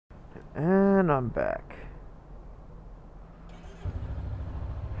And I'm back.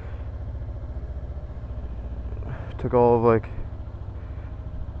 Took all of like,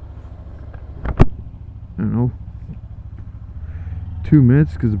 I don't know, 2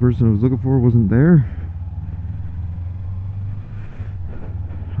 minutes because the person I was looking for wasn't there.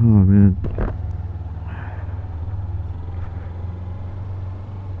 Oh man.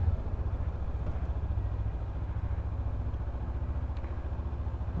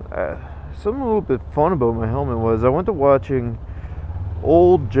 Something a little bit fun about my helmet was I went to watching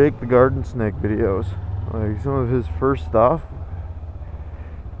old Jake the Garden Snake videos, like some of his first stuff,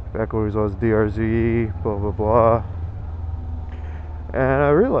 back when he was DRZ, blah blah blah, and I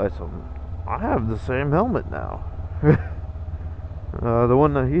realized something. I have the same helmet now, the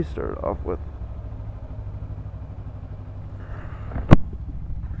one that he started off with.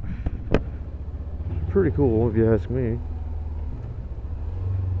 Pretty cool, if you ask me.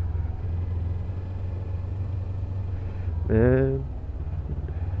 Man,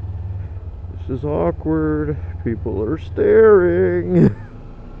 this is awkward. People are staring.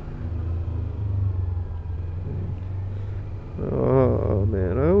 Oh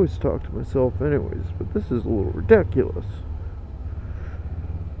man, I always talk to myself anyways, but this is a little ridiculous.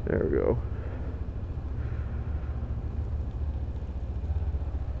 There we go.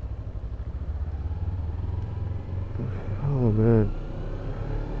 Oh man.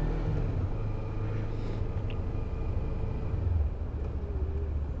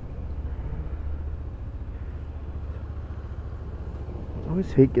 I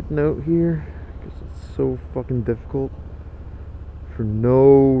always hate getting out here because it's so fucking difficult for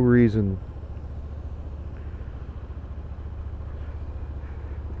no reason.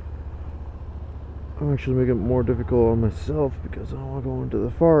 I'm actually making it more difficult on myself because I want to go into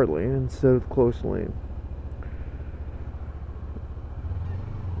the far lane instead of the close lane.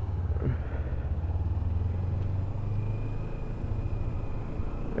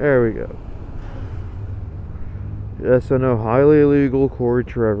 There we go. Yes, I know, highly illegal Corey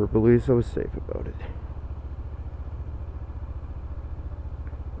Trevor, but at least I was safe about it.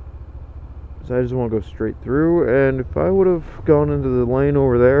 So I just want to go straight through, and if I would have gone into the lane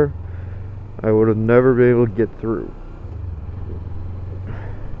over there, I would have never been able to get through.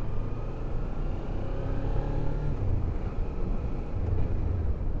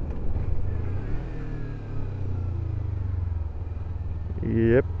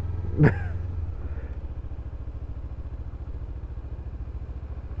 Yep.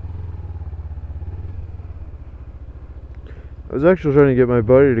 I was actually trying to get my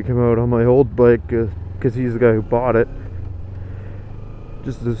buddy to come out on my old bike because he's the guy who bought it,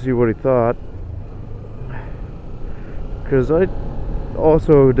 just to see what he thought. Because I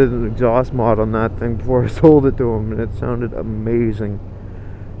also did an exhaust mod on that thing before I sold it to him, and it sounded amazing.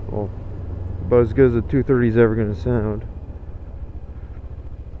 Well, about as good as a 230 is ever going to sound.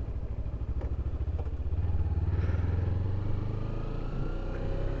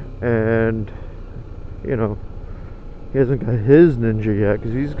 And, you know, he hasn't got his Ninja yet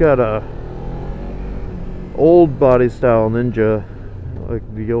because he's got a old body style Ninja, like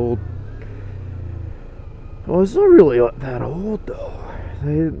the old. Well, it's not really that old though.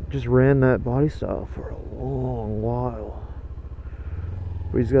 They just ran that body style for a long while.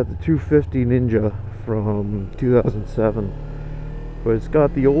 But he's got the 250 Ninja from 2007, but it's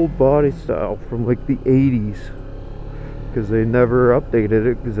got the old body style from like the 80s because they never updated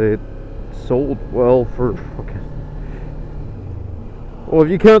it because they sold well for fucking. Well, if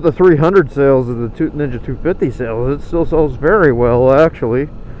you count the 300 sales of the Ninja 250 sales, it still sells very well, actually.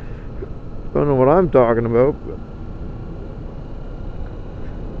 Don't know what I'm talking about.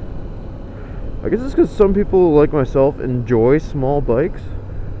 I guess it's because some people, like myself, enjoy small bikes.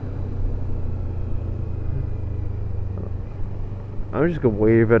 I'm just gonna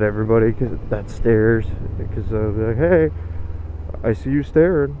wave at everybody that stares, because I'll be like, hey, I see you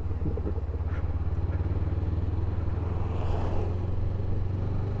staring.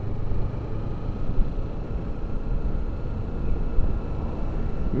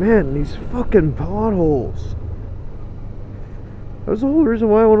 Man, these fucking potholes. That's the whole reason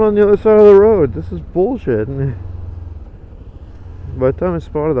why I went on the other side of the road. This is bullshit. And by the time I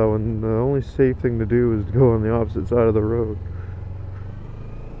spotted that one, the only safe thing to do is to go on the opposite side of the road.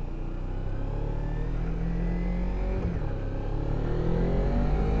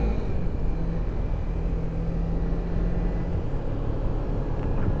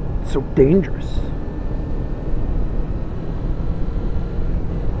 It's so dangerous.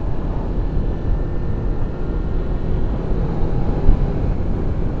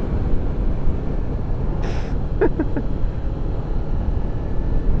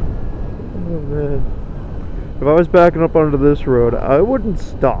 Man, if I was backing up onto this road, I wouldn't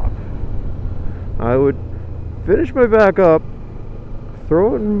stop. I would finish my back up,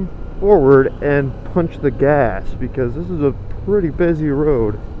 throw it forward, and punch the gas, because this is a pretty busy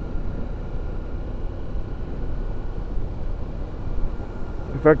road.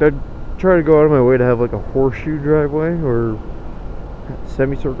 In fact, I'd try to go out of my way to have like a horseshoe driveway or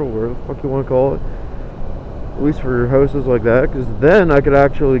semicircle, whatever the fuck you want to call it, at least for houses like that, because then I could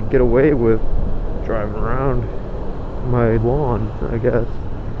actually get away with driving around my lawn, I guess.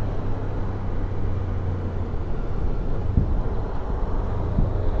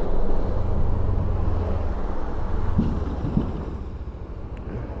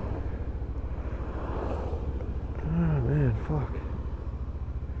 Ah, man, fuck.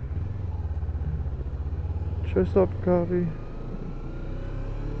 Should I stop for coffee?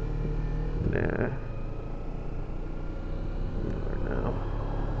 Nah. Not now.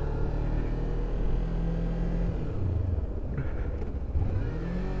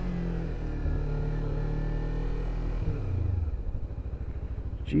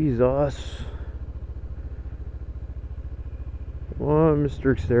 Jesus. Come on,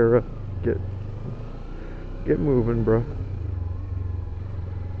 Mr. Sarah. Get moving, bro.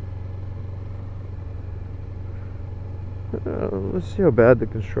 Let's see how bad the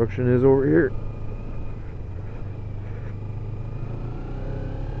construction is over here.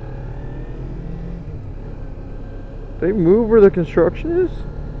 They move where the construction is?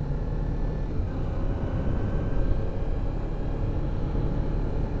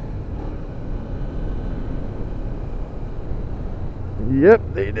 Yep,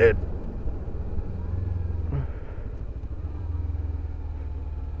 they did.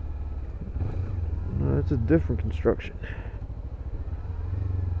 No, that's a different construction.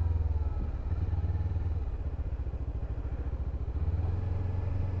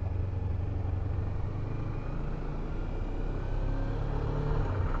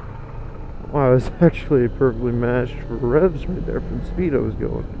 Wow, I was actually perfectly matched for revs right there from the speed I was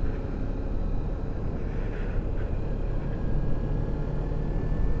going.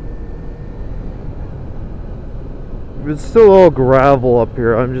 If it's still all gravel up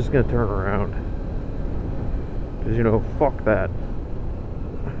here, I'm just gonna turn around. Because, you know, fuck that.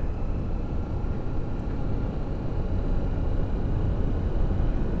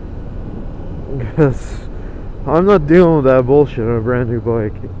 Because I'm not dealing with that bullshit on a brand new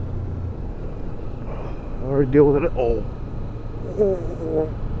bike. I already deal with it. Oh.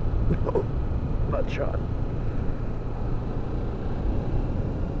 Nut shot.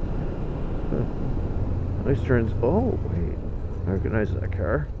 Nice turns. Oh, wait. I recognize that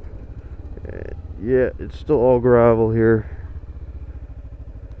car. Yeah, it's still all gravel here.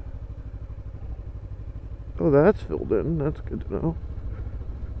 Oh, that's filled in. That's good to know.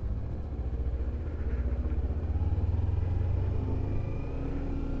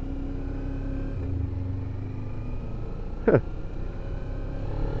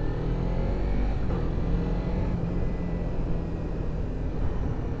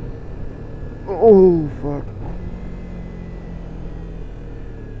 Oh, fuck.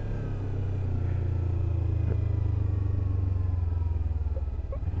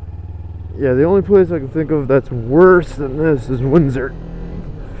 Yeah, the only place I can think of that's worse than this is Windsor.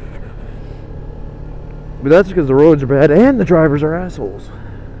 But that's because the roads are bad and the drivers are assholes.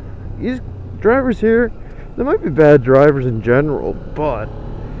 These drivers here, they might be bad drivers in general, but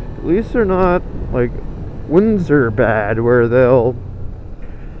at least they're not like Windsor bad, where they'll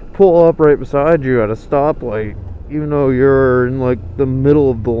pull up right beside you at a stoplight even though you're in like the middle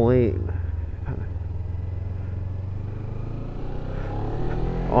of the lane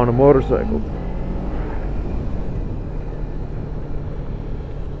on a motorcycle.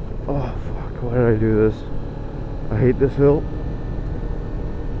 Oh fuck, why did I do this? I hate this hill.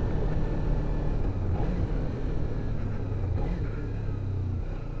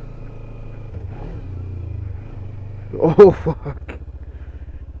 Oh fuck.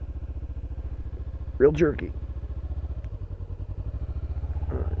 Real jerky.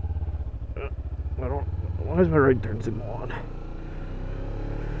 Alright. I don't. Why is my right turn signal on?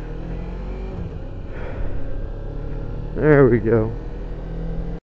 There we go.